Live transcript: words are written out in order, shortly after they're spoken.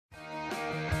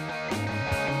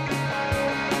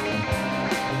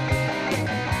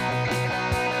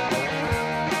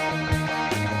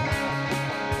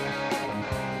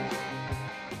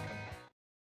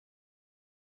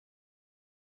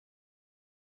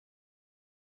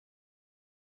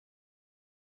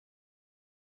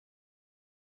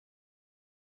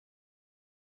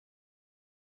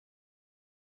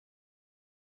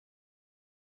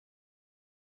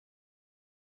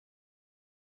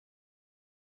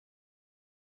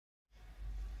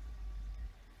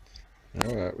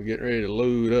Alright, we're getting ready to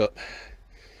load up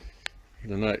for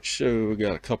tonight's show. We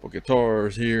got a couple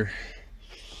guitars here.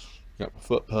 Got my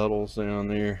foot pedals down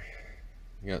there.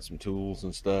 Got some tools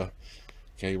and stuff.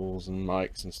 Cables and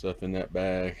mics and stuff in that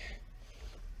bag.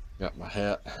 Got my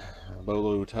hat, a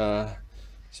bolo tie,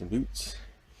 some boots.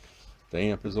 The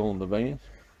amp is on the van.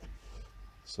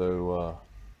 So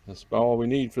that's about all we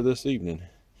need for this evening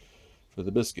for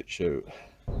the biscuit show.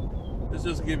 This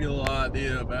just to give you a little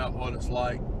idea about what it's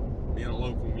like being a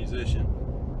local musician.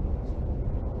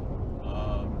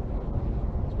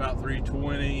 It's about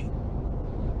 3:20.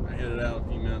 I headed out a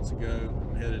few minutes ago.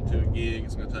 I'm headed to a gig.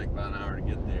 It's going to take about an hour to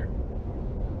get there.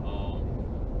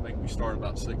 I think we start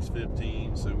about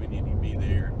 6:15, so we need to be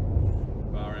there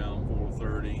by around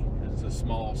 4:30. It's a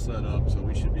small setup, so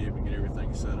we should be able to get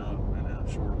everything set up in a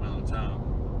short amount of time.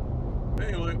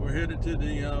 Anyway, we're headed to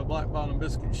the Black Bottom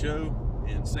Biscuits show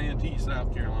in Santee,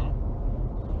 South Carolina.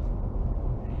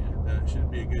 And it should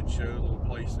be a good show, a little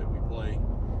place that we play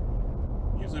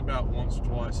usually about once or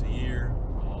twice a year.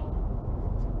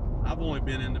 I've only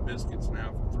been in the Biscuits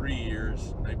now for 3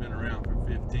 years. They've been around for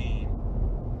 15.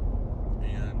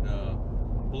 And I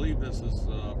believe this is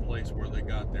a place where they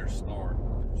got their start.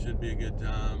 Should be a good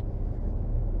time.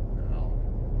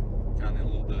 Kind of a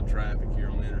little bit of traffic here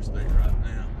on the interstate right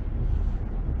now.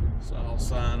 So I'll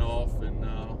sign off and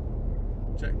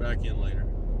check back in later.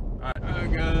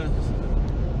 Alright guys,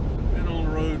 been on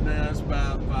the road now. It's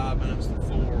about 5 minutes to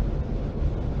 4. A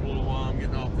little while I'm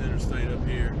getting off the interstate up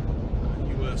here.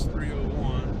 US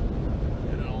 301,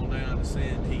 headed on down to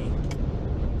Santee.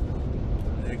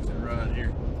 Exit right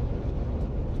here.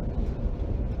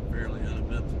 Fairly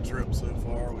uneventful trip so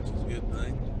far, which is a good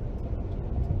thing.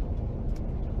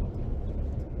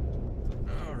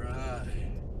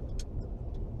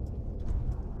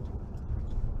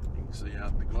 See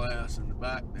out the glass in the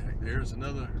back deck. There's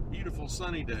another beautiful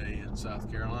sunny day in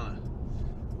South Carolina.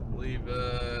 I believe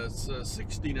it's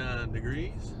 69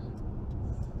 degrees.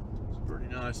 It's a pretty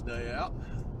nice day out.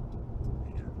 And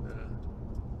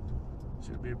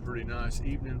should be a pretty nice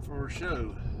evening for a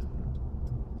show. And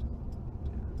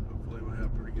hopefully we'll have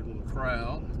a pretty good little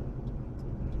crowd.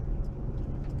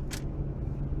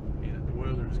 And the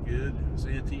weather's good.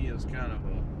 Santee is kind of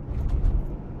a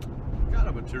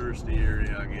touristy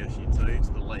area, I guess you'd say. It's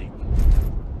the lake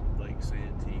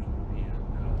Santee, and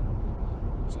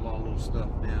there's a lot of little stuff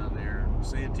down there.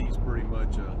 Santee's pretty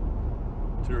much a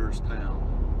tourist town.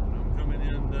 I'm coming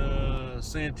in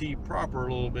Santee proper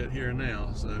a little bit here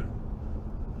now, so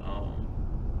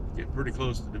getting pretty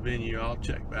close to the venue. I'll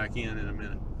check back in a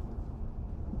minute.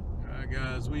 Alright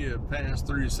guys, we have passed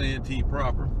through Santee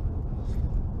proper.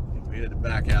 We had to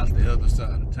back out the other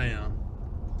side of town.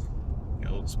 Got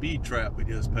a little speed trap we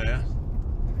just passed.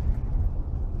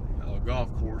 Got a little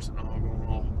golf course and all going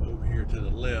on over here to the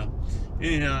left.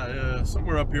 Anyhow,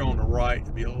 somewhere up here on the right,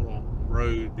 there'll be a little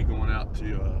road be going out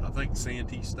to, I think,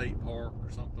 Santee State Park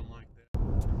or something like that.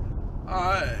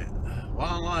 Alright,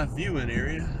 wildlife viewing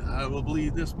area. I will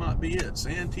believe this might be it.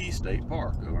 Santee State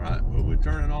Park. Alright, well, we're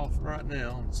turning off right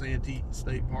now on Santee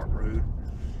State Park Road.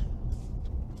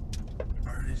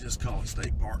 Or they just call it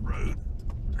State Park Road.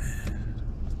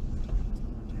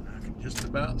 Just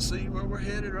about to see where we're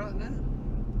headed right now.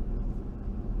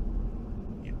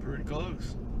 Getting pretty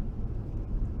close.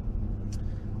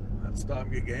 I'd stop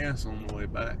and get gas on the way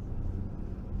back.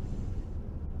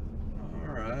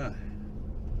 Alright.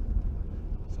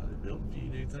 So they built a few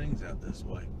new things out this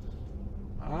way.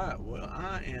 Alright, well,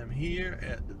 I am here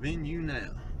at the venue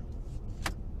now.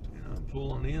 And I'm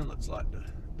pulling in. Looks like the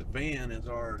van is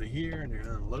already here and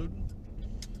they're unloading.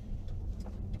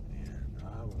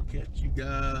 Catch you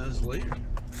guys later.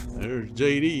 There's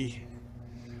JD.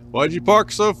 Why'd you park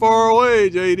so far away,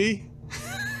 JD?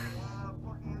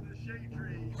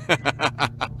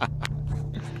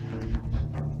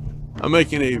 I'm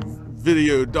making a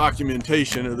video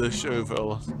documentation of this show,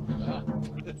 fellas.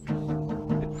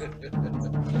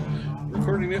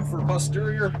 Recording it for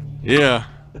posterior? Yeah,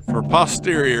 for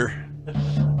posterior.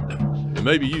 And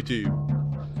maybe YouTube.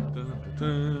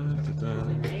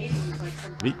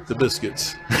 Meet the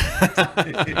Biscuits.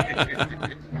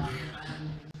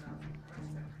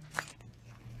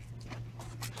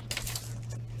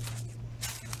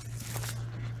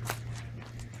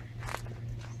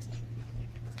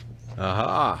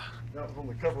 Aha. That was on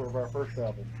the cover of our first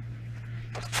album.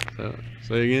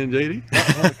 Say again, JD? That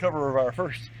was on the cover of our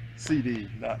first CD,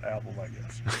 not album, I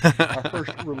guess. Our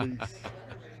first release.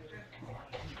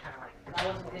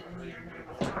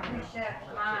 Reset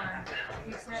mine.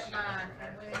 Reset mine.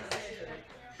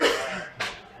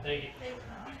 Thank you.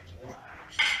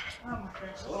 Oh my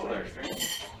goodness. Hello there, stranger.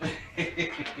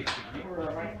 You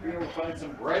were right field. find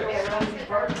some Braille around these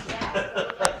parts.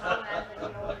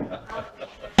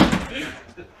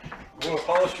 You want to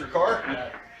polish your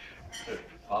car?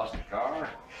 Polish the car.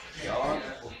 Yard.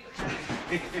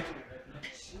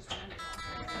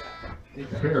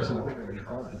 Comparison, I think they're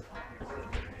fine.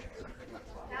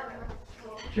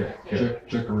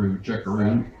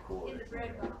 Checkaroo.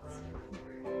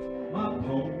 My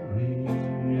pony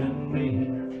and me,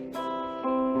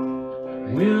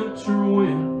 winter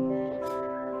wind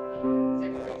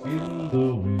in the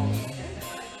wind.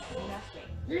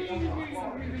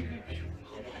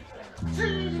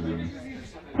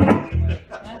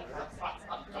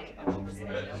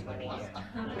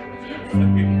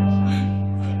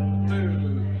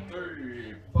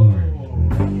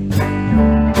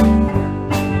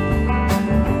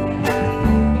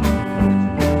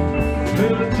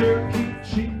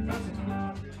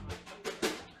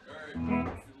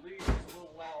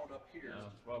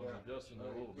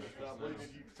 I believe if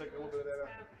you take a little bit of that out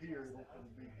here, it'll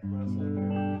be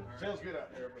sounds good out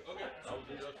there, but okay.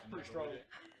 Pretty strong.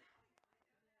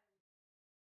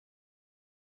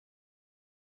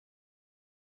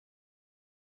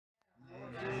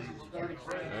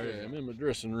 Alright, I'm in my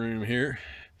dressing room here.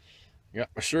 Got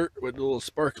my shirt with the little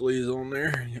sparklies on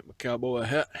there. Got my cowboy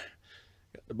hat.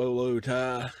 Got the bolo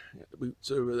tie. Got the boots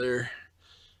over there.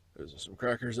 Those are some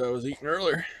crackers I was eating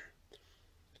earlier.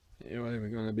 Anyway, we're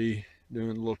going to be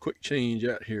doing a little quick change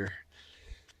out here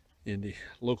in the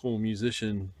local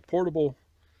musician portable,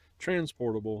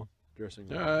 transportable dressing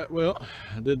room. Alright, well,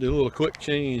 I did the little quick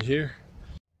change here.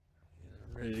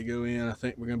 Ready to go in. I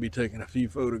think we're going to be taking a few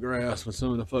photographs with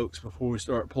some of the folks before we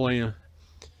start playing.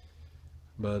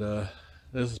 But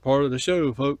this is part of the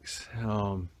show, folks.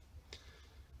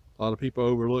 A lot of people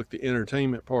overlook the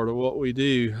entertainment part of what we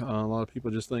do. A lot of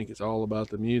people just think it's all about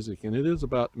the music, and it is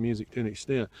about the music to an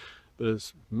extent, but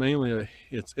it's mainly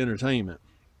it's entertainment.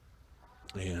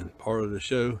 And part of the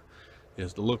show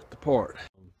is to look the part.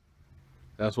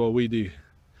 That's what we do.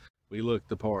 We look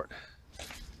the part.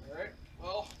 All right.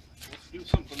 Well, let's do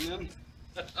something then.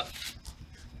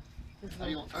 How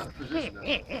you want to position that?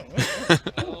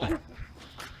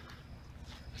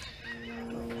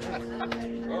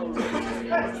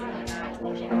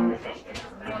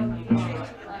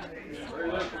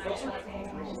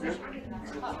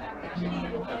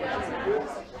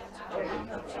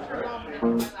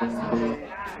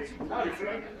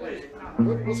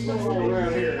 What's going on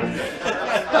around here?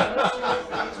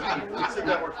 Let's see if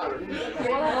that works better.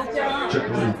 Check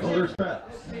the room. Oh, there's Pat.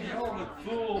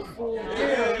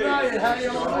 Yeah, Ryan, how you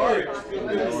all doing?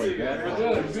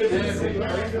 Good to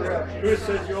have you. Chris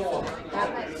said you all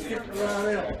skipped around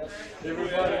out.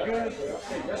 Everybody good?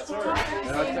 Yes, sir.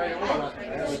 And I tell you what, I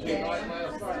had a good night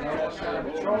last night. I watched out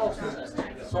of Charleston.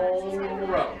 Soul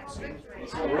Rounds.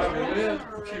 So running in.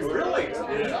 Really? Yeah.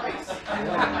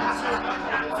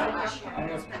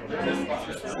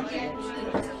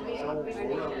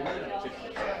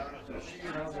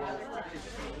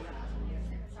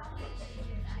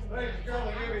 Ladies and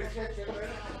gentlemen, give me a second minute.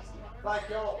 Thank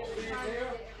y'all for being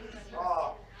here. I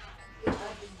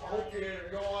hope you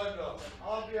enjoying the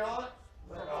ambiance,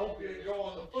 and I hope you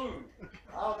enjoying the food.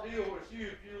 I'll deal with you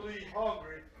if you leave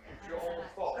hungry. It's your own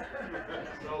fault.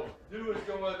 So do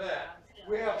enjoy that.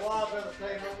 We have live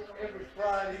entertainment every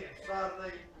Friday and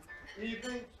Saturday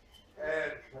evening,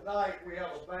 and tonight we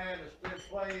have a band that's been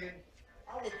playing.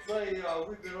 I would say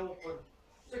we've been open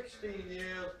 16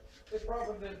 years. They've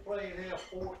probably been playing here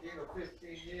 14 or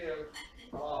 15 years,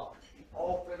 off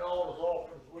and on as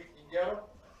often as we can get them.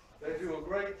 They do a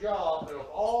great job, and of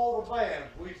all the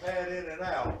bands we've had in and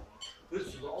out, this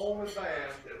is the only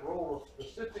band that wrote a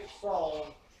specific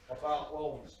song about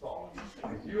Lone Star.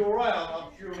 If you're around,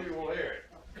 I'm sure you will hear it.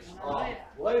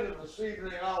 Later this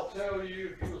evening, I'll tell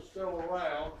you, if you're still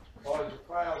around, or as the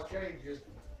crowd changes,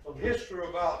 some history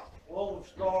about Lone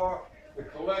Star, the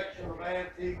collection of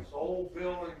antiques, old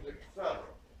buildings, etc.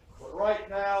 But right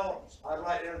now, I'd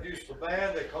like to introduce the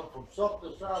band. They come from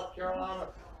Sumter, South Carolina.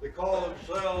 They call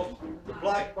themselves the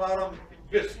Black Bottom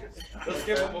Biscuits. Let's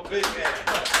give them a big hand.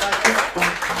 Thank you.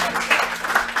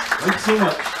 Thanks so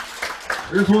much.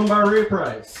 Here's one by Ray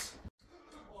Price.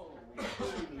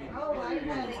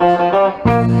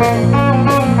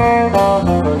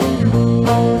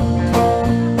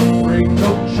 Ain't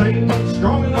no chain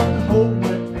strong enough to hold me.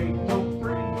 Ain't no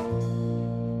free.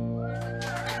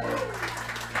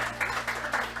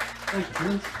 Thank you,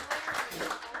 Prince.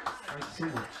 Thanks so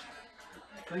much.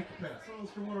 Thank you, Pat. Songs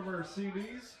from one of our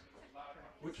CDs,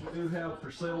 which we do have for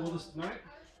sale with us tonight.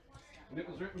 And it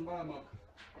was written by my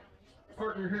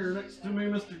partner here next to me,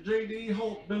 Mr. J.D.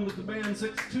 Holt. Been with the band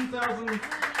since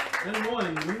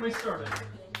 2001 when we started.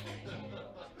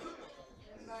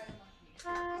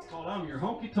 called I'm Your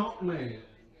Honky Tonk Man.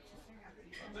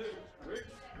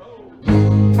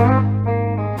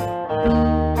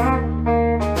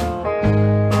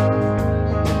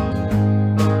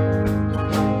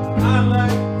 I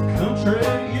like country,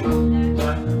 you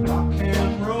like rock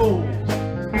and roll.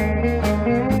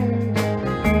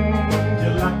 You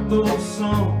like those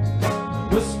songs that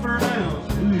whisper down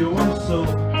to your soul.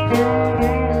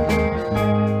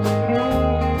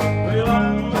 Well, I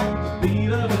like the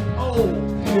beat of an old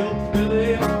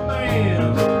hillbilly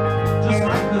band, just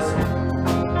like this one.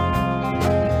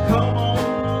 Come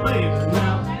on, baby,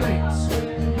 now dance,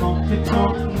 honky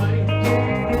tonk man.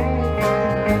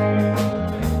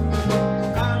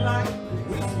 I like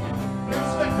whiskey and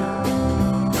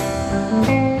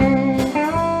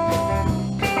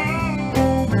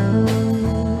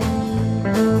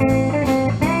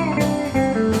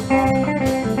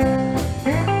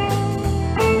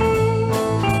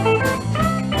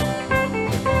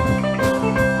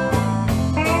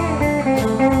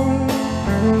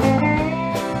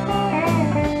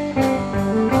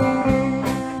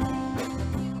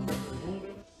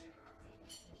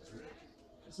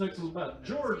This next one's about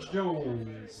George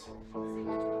Jones.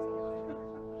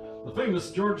 The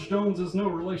famous George Jones is no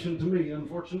relation to me,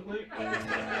 unfortunately.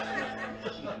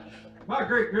 My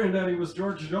great-granddaddy was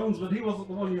George Jones, but he wasn't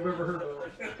the one you've ever heard of.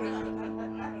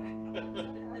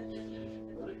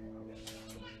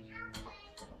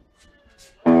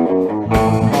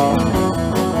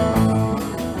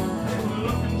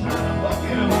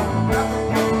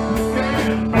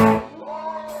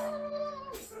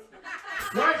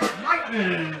 White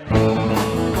Lightning!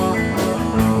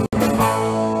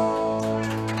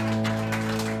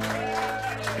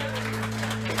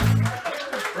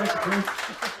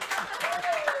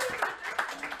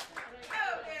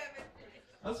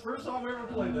 That's the first time I ever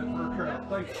played that for a crowd.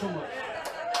 Thank you so much.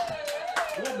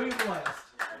 Won't be the last.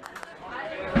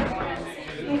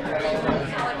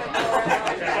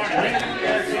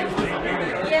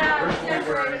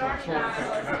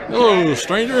 Hello,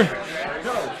 stranger.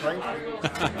 Hello, stranger.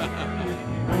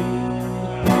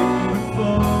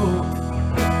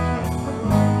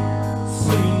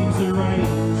 Seems it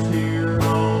rains here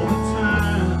all the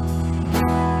time.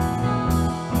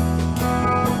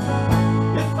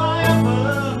 If I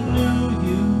ever knew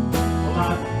you, well, I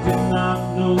did not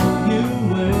know you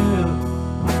well.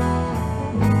 I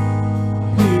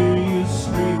hear you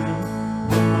screaming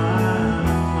in my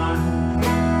mind.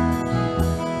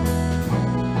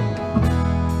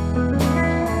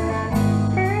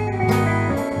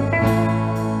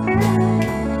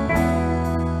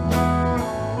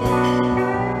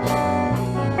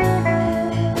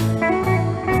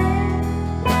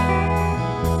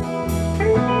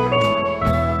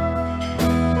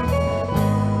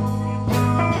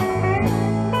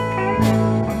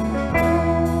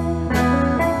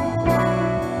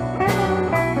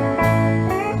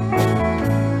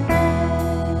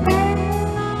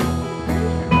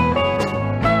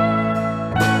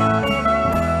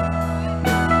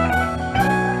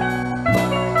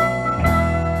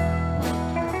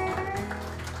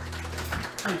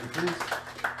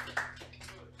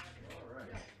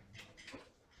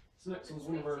 This next one's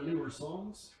one of our newer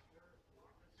songs,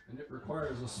 and it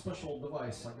requires a special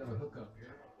device I gotta hook up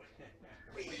here.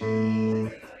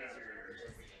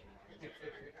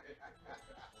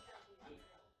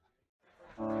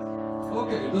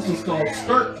 Okay, this one's called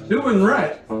Start Doing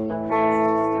Right.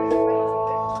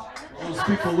 Those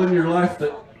people in your life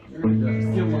that you need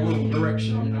to give them a little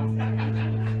direction, you know.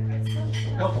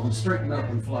 Help them straighten up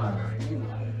and fly right.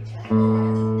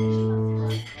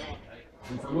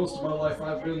 And for most of my life,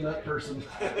 I've been that person.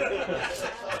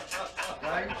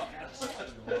 Right?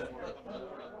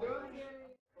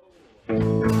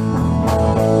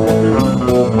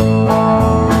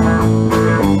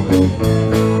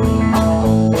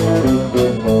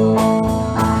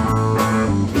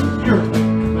 You're a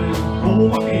man,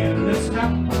 hold my hand, and it's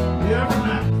got every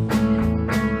night.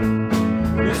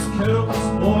 This kettle's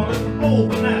boiling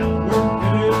over now,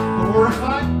 working it for a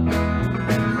fight.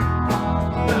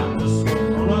 Now just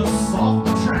on a soft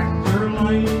tractor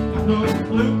lane, no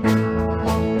clue.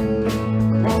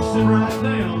 Sit right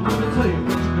down, let me tell you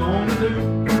what you're gonna do.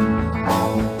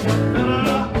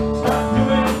 Start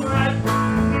doing right.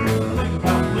 Think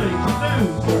about things you do.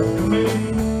 Start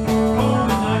doing all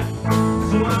the night.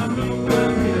 So I move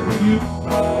right here with you.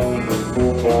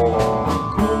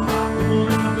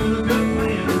 I've been a good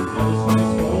man. That's what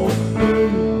it's supposed to do.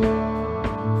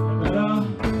 But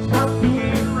start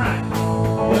doing right.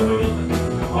 Everything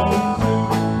come home to.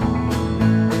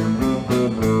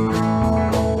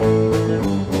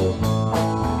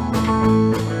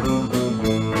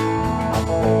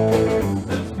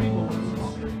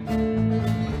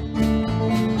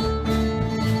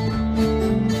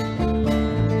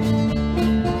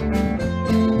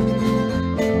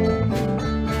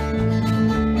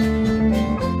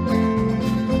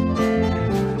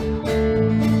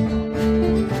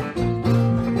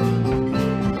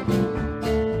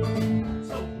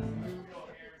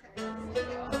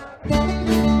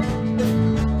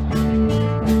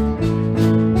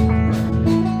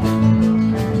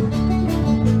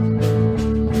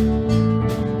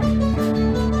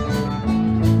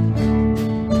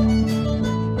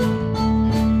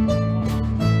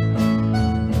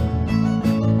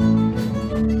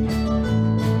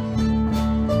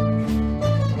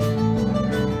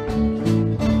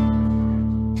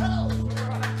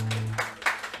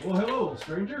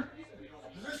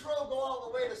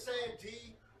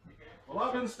 Well,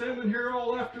 I've been standing here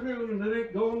all afternoon and it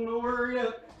ain't going nowhere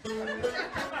yet.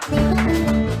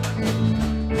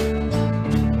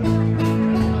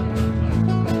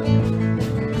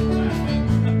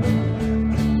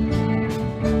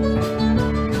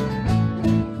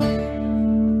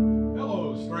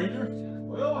 Hello, stranger.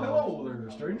 Well, hello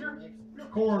there, stranger. Your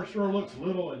corn sure looks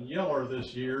little and yeller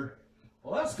this year.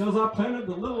 Well, that's because I planted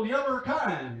the little yeller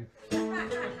kind.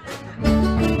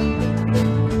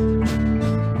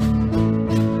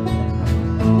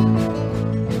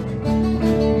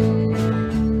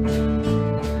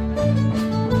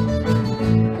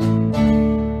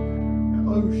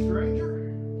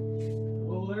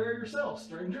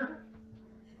 Stranger.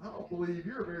 I don't believe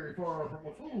you're very far from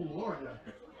a fool, are you?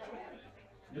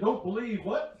 You don't believe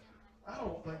what? I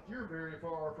don't think you're very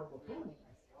far from a fool.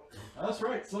 That's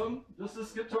right, son. Just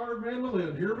this guitar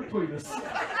mandolin here between us.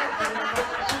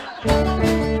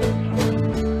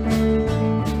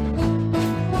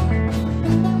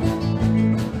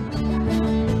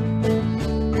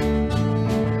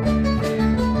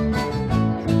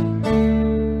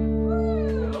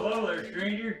 Hello there,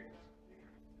 stranger.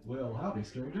 Well, howdy,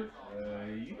 stranger.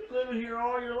 You been living here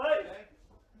all your life?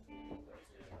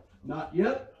 Not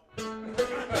yet.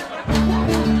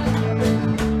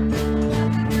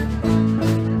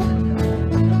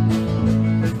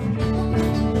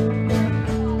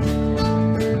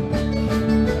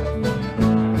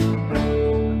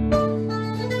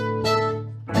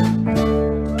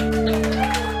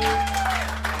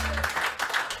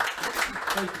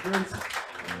 Thank you, friends.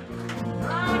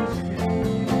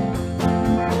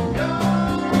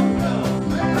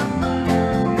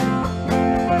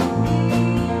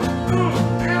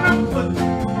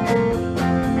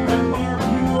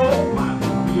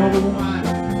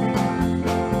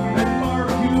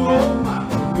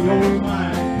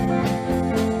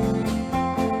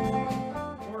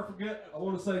 Before I forget, I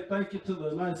want to say thank you to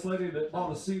the nice lady that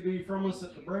bought a CD from us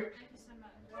at the break.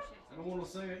 And I want to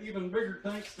say an even bigger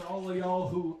thanks to all of y'all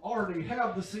who already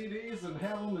have the CDs and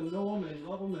have them and know them and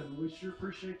love them, and we sure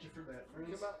appreciate you for that,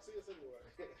 friends. Come out and see us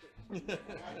anyway.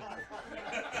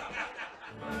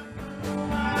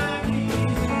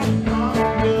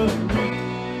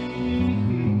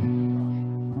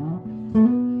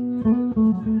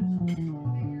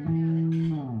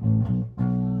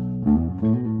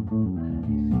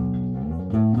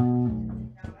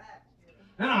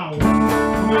 Now,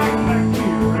 right back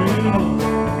here,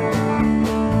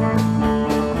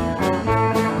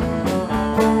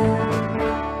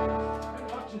 and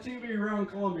watching TV around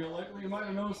Columbia lately, you might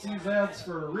have noticed these ads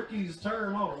for Ricky's Tire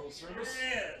and Auto Service.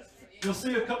 You'll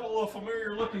see a couple of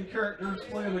familiar looking characters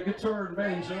playing the guitar and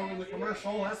banjo in the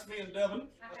commercial. That's me and Devin.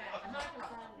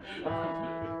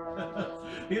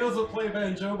 He doesn't play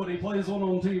banjo, but he plays one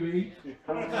on TV.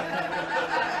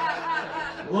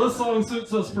 Well, this song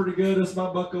suits us pretty good. It's by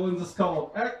Buck Owens. It's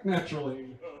called Act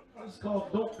Naturally. It's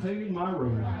called Don't Pave My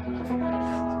Road.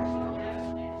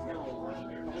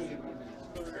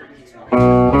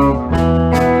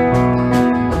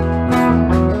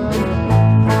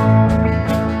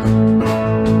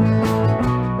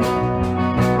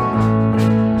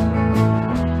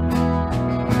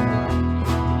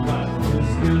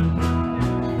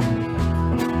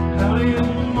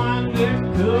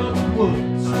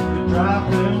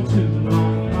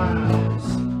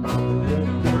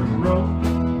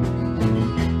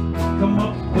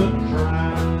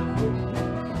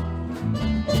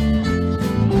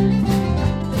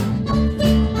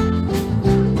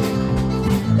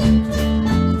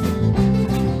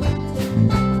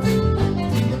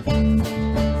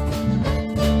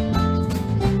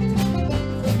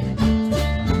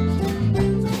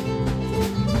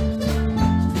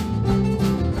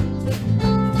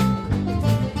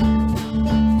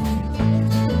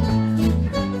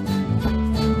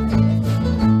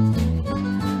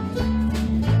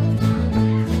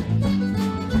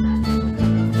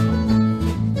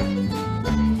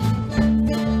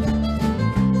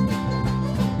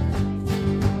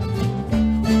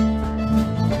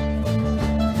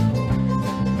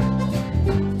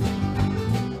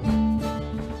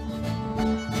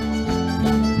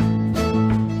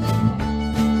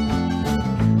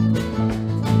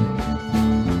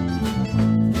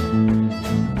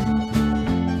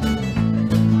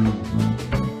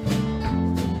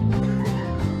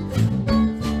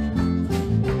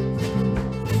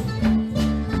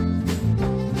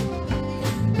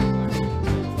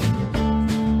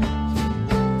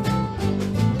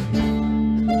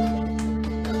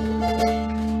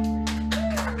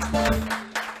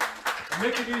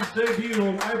 Making his debut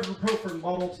on ibuprofen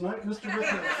bottle tonight, Mr.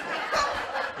 Ricketts.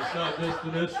 It's not just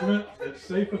an instrument, it's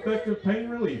safe, effective pain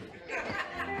relief.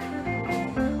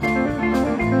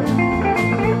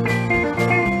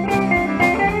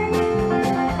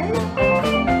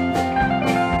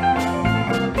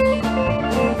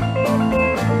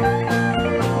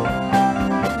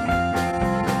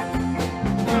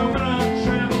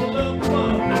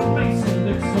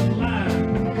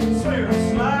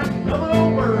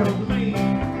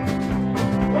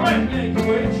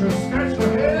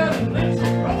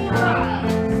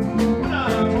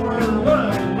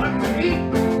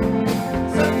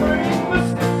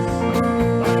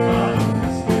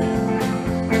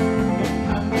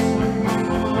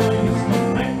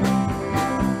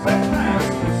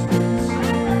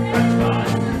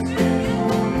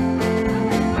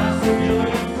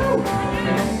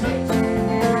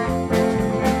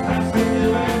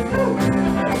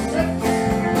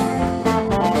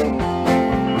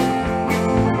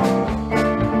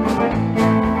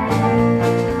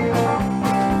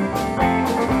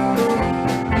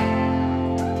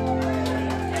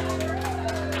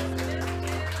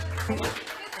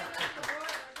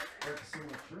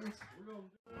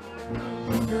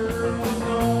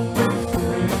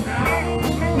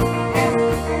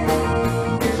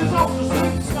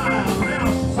 smile, now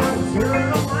she's always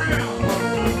turning around.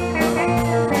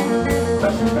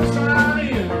 But she fits right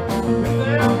in with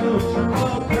that country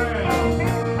club crowd.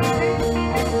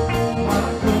 My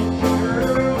country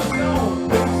girl is gone,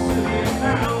 big city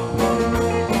now. Oh,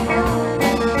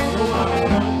 my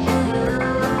country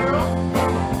girl,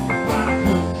 my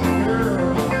country girl,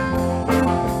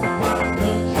 my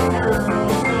country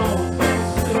girl's gone, big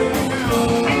city now.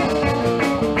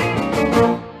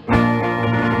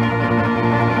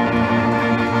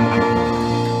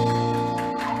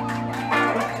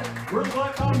 We're the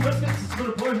Black Bottom Biscuits. It's been a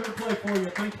pleasure to play for you.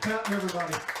 Thank you, Pat, and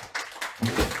everybody.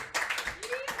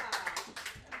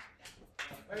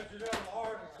 After that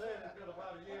hard and said it's been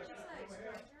about a year since we were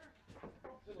here.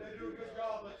 They do a good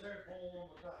job. Let's hear it for them one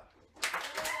more time.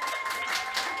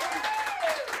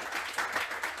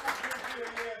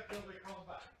 Yeah, until they come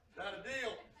back. That a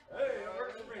deal? Hey, it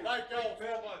works for me. Thank y'all so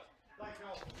much. Thank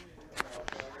y'all for being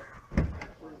here.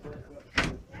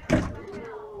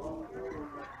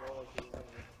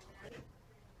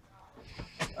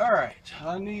 All right,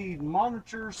 I need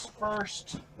monitors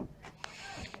first.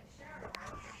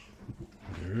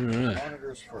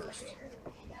 Monitors first.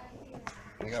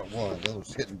 I got one. The other's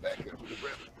sitting back there.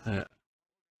 Yeah.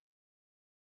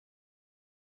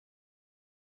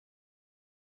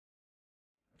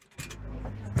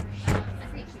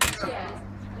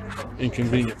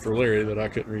 Inconvenient for Larry that I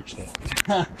couldn't reach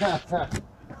that.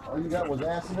 All you got was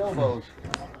ass and elbows.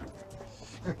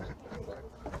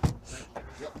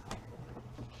 Yep.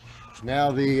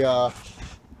 Now the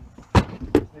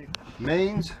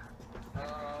mains.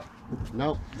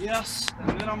 Nope. Yes,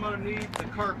 and then I'm gonna need the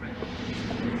carpet.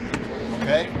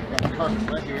 Okay. Got the carpet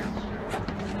right here.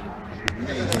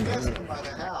 By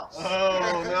the house.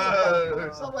 Oh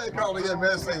no! Somebody called again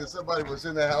menacing that somebody was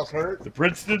in the house hurt. The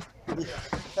Princeton?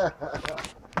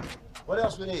 What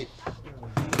else we need?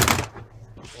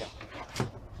 Yeah.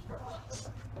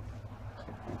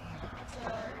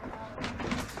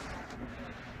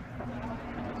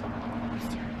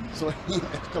 So he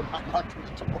has come out and knocked on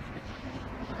the door.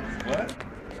 What?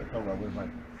 Hold on,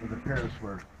 with the parents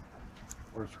were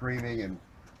screaming and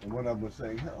one of them was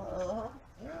saying,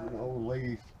 the old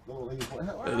lady, little lady.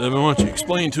 Devin, why don't you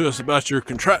explain to us about your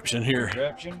contraption here?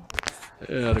 Contraption? Yeah,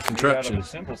 the Made out of contraption. a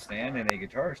simple stand and a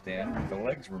guitar stand with the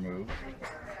legs removed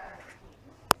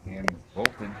and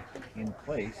bolted in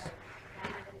place.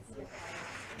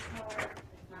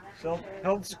 So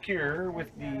held secure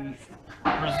with the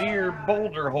brassiere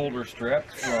boulder holder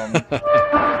straps from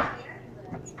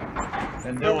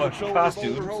Mandela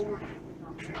Costumes.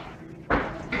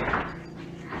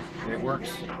 It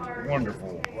works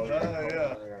wonderful.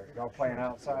 Yeah. Y'all playing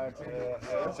outside too?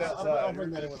 Yeah, it's outside. I'll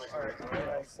bring that in when I come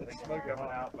back. Smoke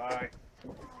coming out. Bye.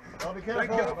 I'll be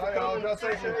careful. Bye, y'all. Drive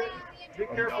safely. Be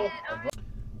careful.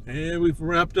 Yeah, we've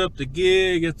wrapped up the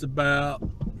gig. It's about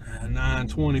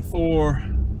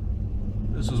 9:24.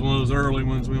 This is one of those early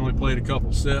ones. We only played a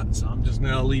couple sets. I'm just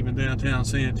now leaving downtown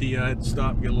Santee. I had to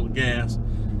stop and get a little gas.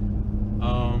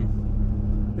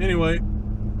 Anyway,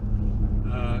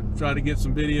 try to get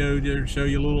some video to show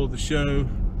you a little of the show, a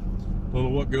little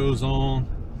of what goes on.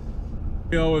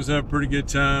 We always have a pretty good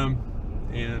time,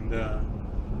 and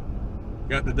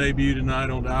got the debut tonight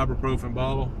on the ibuprofen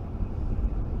bottle,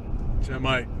 which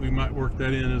we might work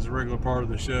that in as a regular part of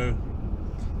the show.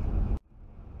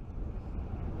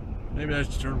 Maybe I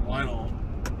should turn the light on.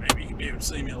 Maybe you can be able to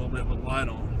see me a little bit with the light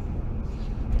on.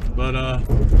 But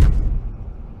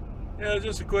yeah,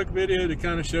 just a quick video to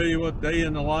kind of show you what day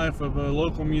in the life of a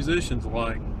local musician's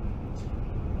like.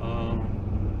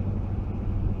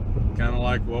 Kind of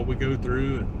like what we go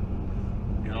through,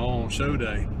 and, you know, on show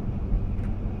day.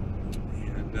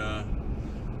 And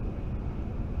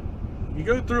you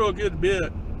go through a good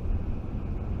bit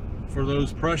for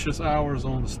those precious hours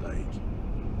on the stage.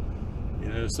 You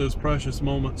know, it's those precious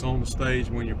moments on the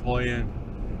stage when you're playing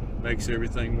makes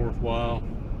everything worthwhile.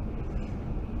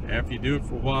 After you do it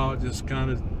for a while, it just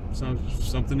kind of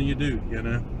something you do, you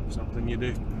know, something you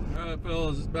do. All right,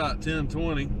 fellas, it's about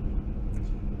 10:20.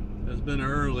 It's been an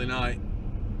early night.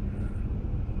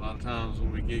 A lot of times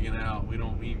when we're gigging out, we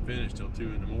don't even finish till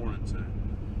 2 in the morning, so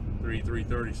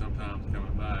 3:30 sometimes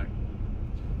coming back.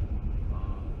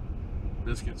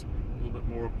 Biscuits, a little bit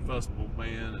more of a festival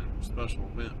band and special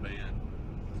event band.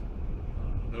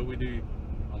 Though we do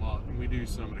a lot, and we do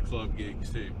some of the club gigs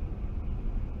too.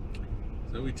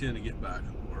 So we tend to get back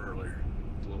a little earlier,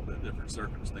 a little bit different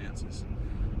circumstances.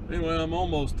 Anyway, I'm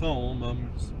almost home.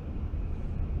 I'm just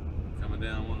coming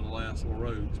down one of the last little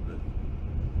roads, but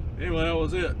anyway, that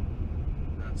was it.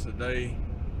 That's a day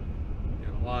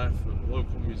in the life of a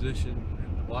local musician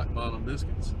and the Black Bottom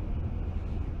Biscuits.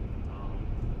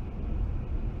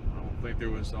 don't think there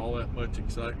was all that much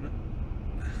excitement.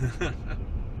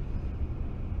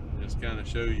 Just kind of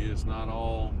show you it's not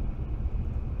all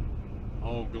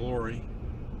glory.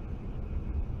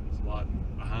 There's a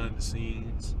lot behind the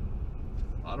scenes.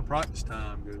 A lot of practice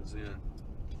time goes in.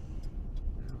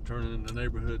 I'm turning in the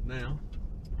neighborhood now.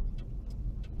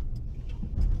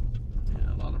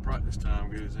 Yeah, a lot of practice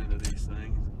time goes into these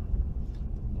things.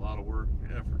 A lot of work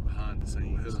and effort behind the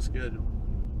scenes. Ahead of schedule.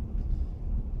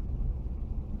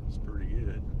 It's pretty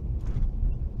good.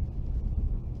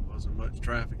 Wasn't much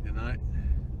traffic tonight.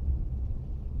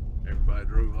 Everybody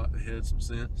drove like they had some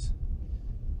sense.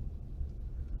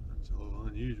 That's a little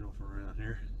unusual for around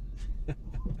here.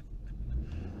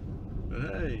 But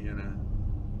hey, you know,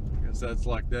 I guess that's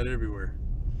like that everywhere.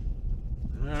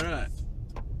 Alright.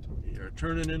 We are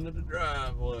turning into the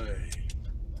driveway.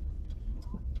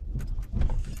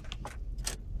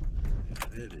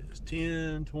 And it is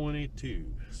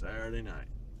 10:22 Saturday night.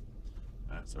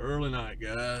 That's early night,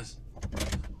 guys.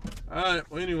 Alright,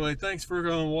 well anyway, thanks for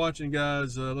watching,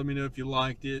 guys. Let me know if you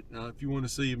liked it. If you want to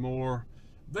see more,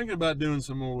 I'm thinking about doing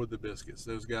some more with the biscuits.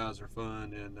 Those guys are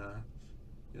fun, and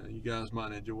you know, you guys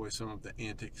might enjoy some of the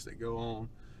antics that go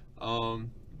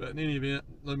on. But in any event,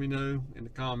 let me know in the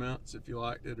comments if you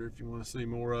liked it or if you want to see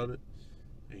more of it.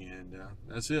 And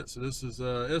that's it. So this is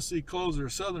SC Closer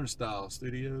Southern Style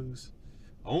Studios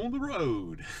on the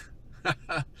road.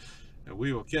 And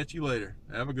we will catch you later.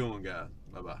 Have a good one, guys.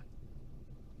 Bye-bye.